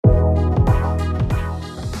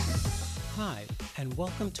and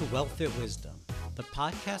welcome to WellFit Wisdom, the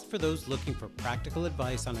podcast for those looking for practical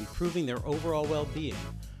advice on improving their overall well-being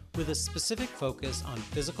with a specific focus on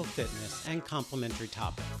physical fitness and complementary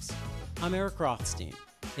topics. I'm Eric Rothstein.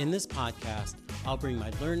 In this podcast, I'll bring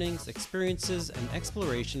my learnings, experiences, and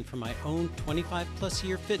exploration from my own 25-plus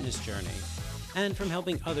year fitness journey and from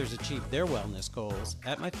helping others achieve their wellness goals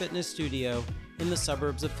at my fitness studio in the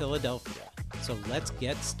suburbs of Philadelphia. So let's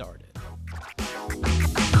get started.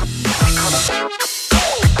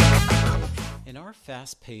 In our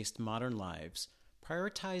fast-paced modern lives,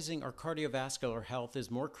 prioritizing our cardiovascular health is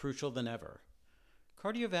more crucial than ever.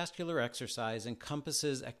 Cardiovascular exercise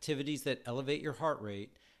encompasses activities that elevate your heart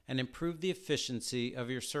rate and improve the efficiency of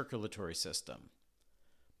your circulatory system.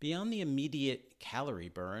 Beyond the immediate calorie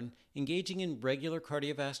burn, engaging in regular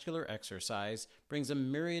cardiovascular exercise brings a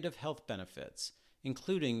myriad of health benefits,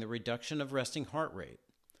 including the reduction of resting heart rate.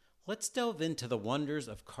 Let's delve into the wonders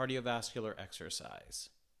of cardiovascular exercise.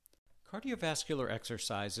 Cardiovascular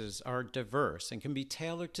exercises are diverse and can be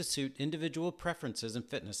tailored to suit individual preferences and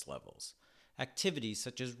fitness levels. Activities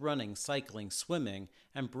such as running, cycling, swimming,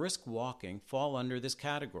 and brisk walking fall under this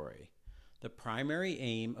category. The primary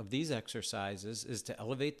aim of these exercises is to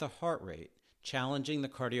elevate the heart rate, challenging the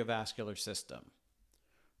cardiovascular system.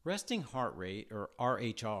 Resting heart rate, or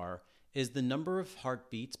RHR, is the number of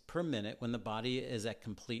heartbeats per minute when the body is at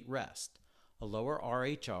complete rest. A lower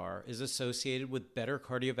RHR is associated with better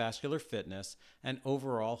cardiovascular fitness and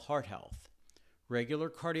overall heart health.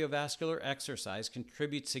 Regular cardiovascular exercise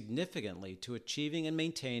contributes significantly to achieving and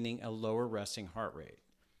maintaining a lower resting heart rate.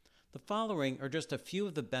 The following are just a few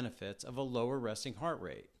of the benefits of a lower resting heart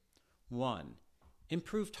rate. 1.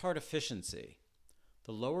 Improved heart efficiency.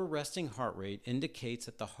 The lower resting heart rate indicates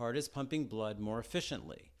that the heart is pumping blood more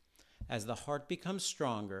efficiently. As the heart becomes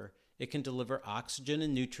stronger, it can deliver oxygen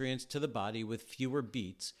and nutrients to the body with fewer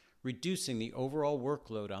beats, reducing the overall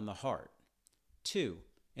workload on the heart. 2.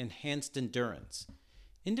 Enhanced endurance.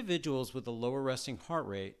 Individuals with a lower resting heart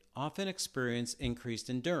rate often experience increased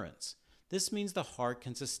endurance. This means the heart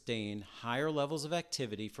can sustain higher levels of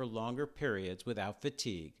activity for longer periods without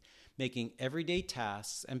fatigue, making everyday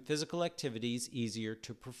tasks and physical activities easier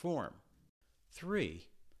to perform. 3.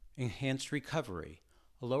 Enhanced recovery.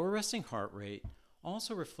 A lower resting heart rate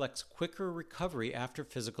also reflects quicker recovery after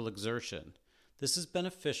physical exertion. This is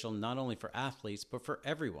beneficial not only for athletes but for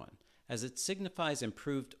everyone, as it signifies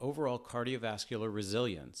improved overall cardiovascular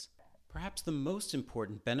resilience. Perhaps the most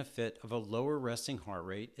important benefit of a lower resting heart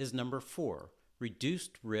rate is number 4,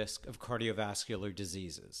 reduced risk of cardiovascular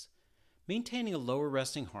diseases. Maintaining a lower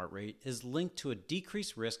resting heart rate is linked to a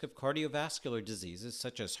decreased risk of cardiovascular diseases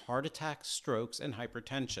such as heart attacks, strokes, and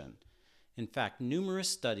hypertension. In fact, numerous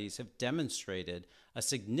studies have demonstrated a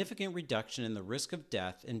significant reduction in the risk of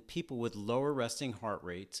death in people with lower resting heart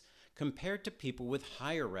rates compared to people with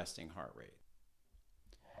higher resting heart rate.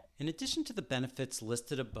 In addition to the benefits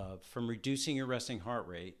listed above from reducing your resting heart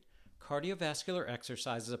rate, cardiovascular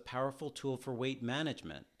exercise is a powerful tool for weight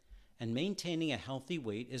management, and maintaining a healthy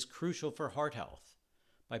weight is crucial for heart health.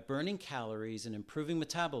 By burning calories and improving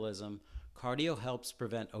metabolism, cardio helps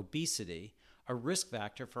prevent obesity, a risk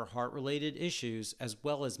factor for heart-related issues as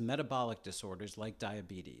well as metabolic disorders like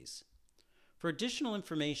diabetes. For additional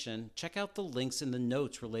information, check out the links in the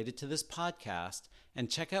notes related to this podcast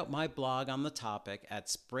and check out my blog on the topic at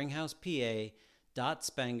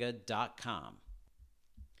springhousepa.spenga.com.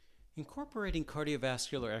 Incorporating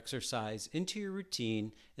cardiovascular exercise into your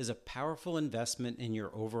routine is a powerful investment in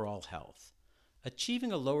your overall health.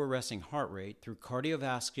 Achieving a lower resting heart rate through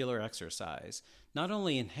cardiovascular exercise not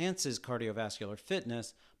only enhances cardiovascular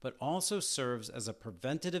fitness, but also serves as a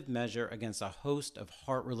preventative measure against a host of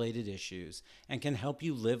heart-related issues and can help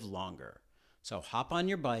you live longer. So hop on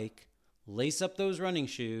your bike, lace up those running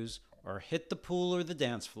shoes, or hit the pool or the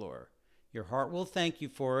dance floor. Your heart will thank you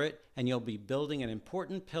for it, and you'll be building an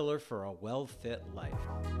important pillar for a well-fit life.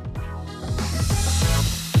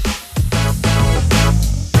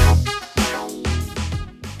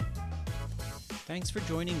 Thanks for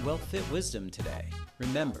joining WellFit Wisdom today.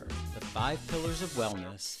 Remember, the 5 pillars of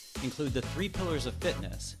wellness include the 3 pillars of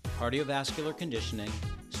fitness: cardiovascular conditioning,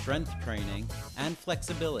 strength training, and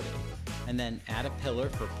flexibility, and then add a pillar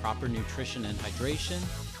for proper nutrition and hydration,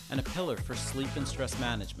 and a pillar for sleep and stress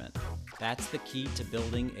management. That's the key to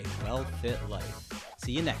building a well-fit life.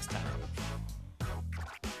 See you next time.